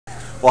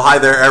Well, hi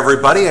there,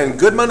 everybody, and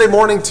good Monday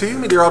morning to you.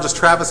 Meteorologist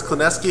Travis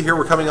Klineski here.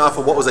 We're coming off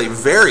of what was a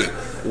very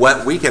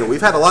wet weekend.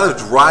 We've had a lot of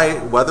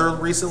dry weather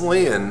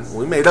recently, and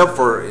we made up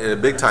for it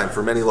big time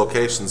for many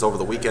locations over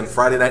the weekend.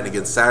 Friday night and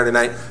again Saturday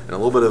night, and a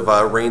little bit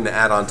of rain to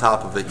add on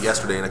top of it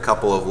yesterday in a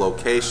couple of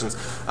locations.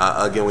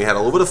 Again, we had a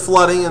little bit of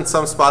flooding in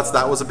some spots.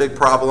 That was a big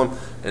problem,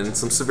 and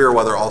some severe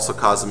weather also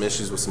caused some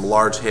issues with some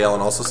large hail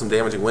and also some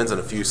damaging winds in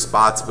a few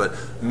spots. But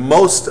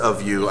most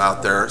of you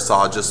out there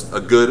saw just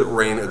a good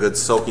rain, a good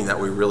soaking that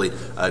we really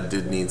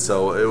did need.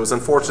 So it was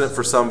unfortunate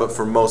for some, but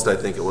for most, I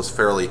think it was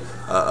fairly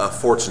a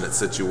fortunate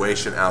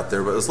situation out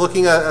there. But I was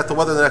looking at the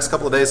weather the next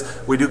couple of days.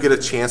 We do get a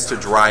chance to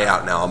dry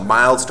out now. A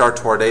mild start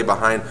to our day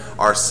behind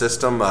our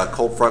system.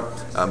 Cold front,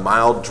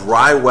 mild,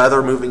 dry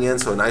weather moving in,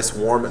 so a nice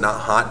warm but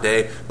not hot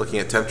day. Looking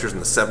at temperatures in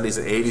the 70s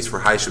and 80s for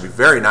highs should be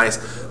very nice.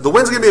 The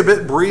wind's going to be a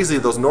bit breezy.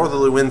 Those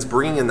northerly winds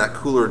bringing in that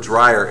cooler,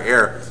 drier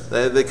air.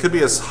 They could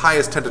be as high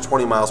as 10 to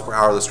 20 miles per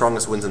hour, the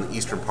strongest winds in the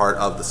eastern part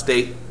of the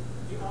state.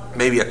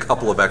 Maybe a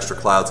couple of extra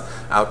clouds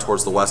out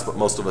towards the west, but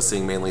most of us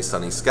seeing mainly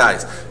sunny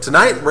skies.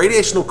 Tonight,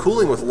 radiational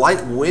cooling with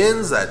light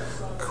winds, that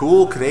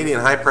cool Canadian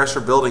high pressure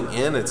building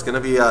in. It's going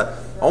to be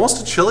almost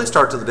a chilly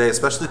start to the day,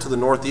 especially to the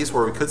northeast,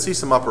 where we could see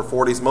some upper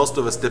 40s, most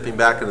of us dipping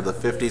back into the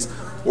 50s.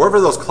 Wherever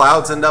those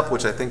clouds end up,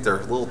 which I think they're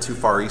a little too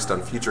far east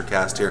on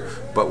Futurecast here,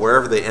 but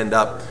wherever they end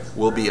up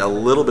will be a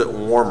little bit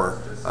warmer,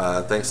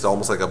 thanks to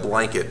almost like a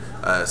blanket,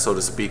 so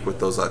to speak, with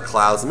those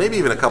clouds. Maybe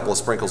even a couple of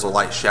sprinkles or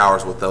light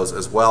showers with those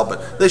as well,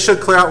 but they should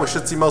clear out. We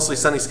should see mostly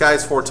sunny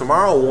skies for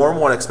tomorrow. A warm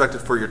one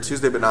expected for your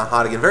Tuesday, but not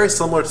hot again. Very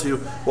similar to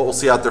what we'll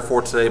see out there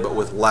for today, but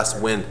with less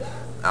wind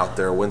out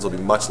there. Winds will be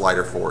much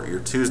lighter for your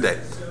Tuesday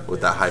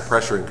with that high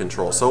pressure in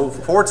control. So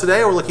for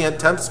today, we're looking at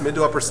temps mid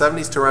to upper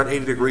 70s to around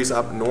 80 degrees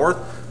up north.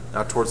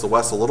 Out towards the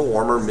west, a little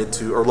warmer,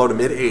 low to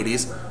mid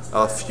 80s.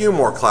 A few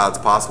more clouds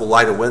possible.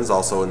 Lighter winds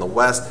also in the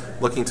west.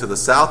 Looking to the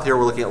south here,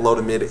 we're looking at low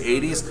to mid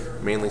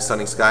 80s. Mainly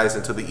sunny skies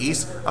into the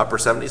east, upper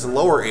 70s and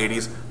lower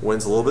 80s.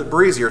 Winds a little bit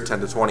breezier,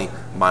 10 to 20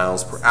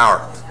 miles per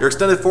hour. Your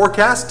extended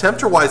forecast,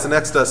 temperature-wise, the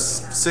next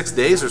 6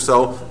 days or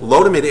so,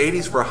 low to mid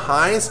 80s for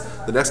highs.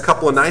 The next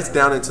couple of nights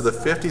down into the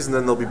 50s, and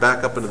then they'll be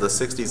back up into the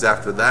 60s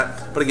after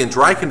that. But again,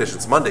 dry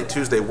conditions Monday,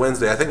 Tuesday,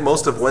 Wednesday. I think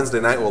most of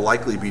Wednesday night will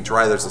likely be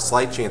dry. There's a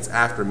slight chance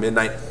after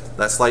midnight.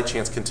 That slight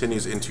chance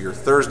continues into your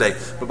Thursday.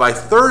 But by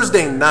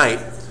Thursday night,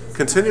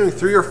 continuing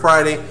through your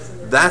Friday,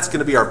 that's going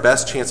to be our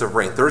best chance of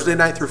rain. Thursday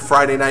night through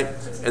Friday night,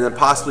 and then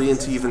possibly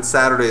into even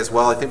Saturday as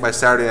well. I think by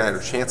Saturday night,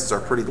 our chances are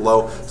pretty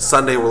low.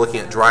 Sunday, we're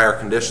looking at drier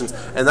conditions,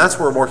 and that's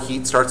where more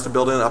heat starts to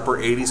build in, upper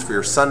 80s for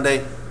your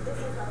Sunday.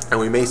 And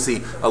we may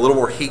see a little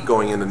more heat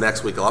going into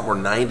next week. A lot more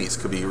 90s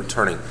could be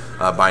returning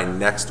by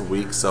next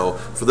week. So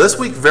for this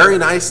week, very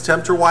nice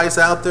temperature-wise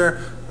out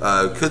there.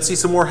 Could see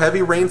some more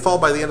heavy rainfall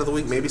by the end of the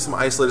week, maybe some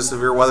isolated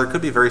severe weather.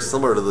 Could be very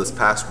similar to this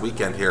past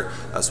weekend here,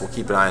 so we'll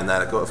keep an eye on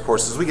that. Of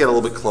course, as we get a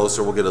little bit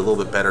closer, we'll get a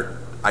little bit better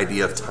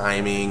idea of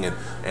timing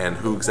and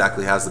who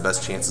exactly has the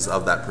best chances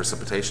of that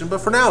precipitation. But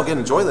for now, again,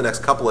 enjoy the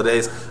next couple of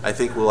days. I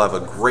think we'll have a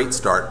great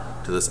start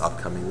to this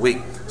upcoming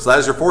week. So that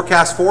is your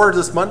forecast for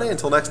this Monday.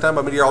 Until next time,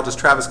 I'm meteorologist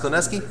Travis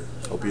Klineski.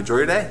 Hope you enjoy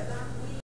your day.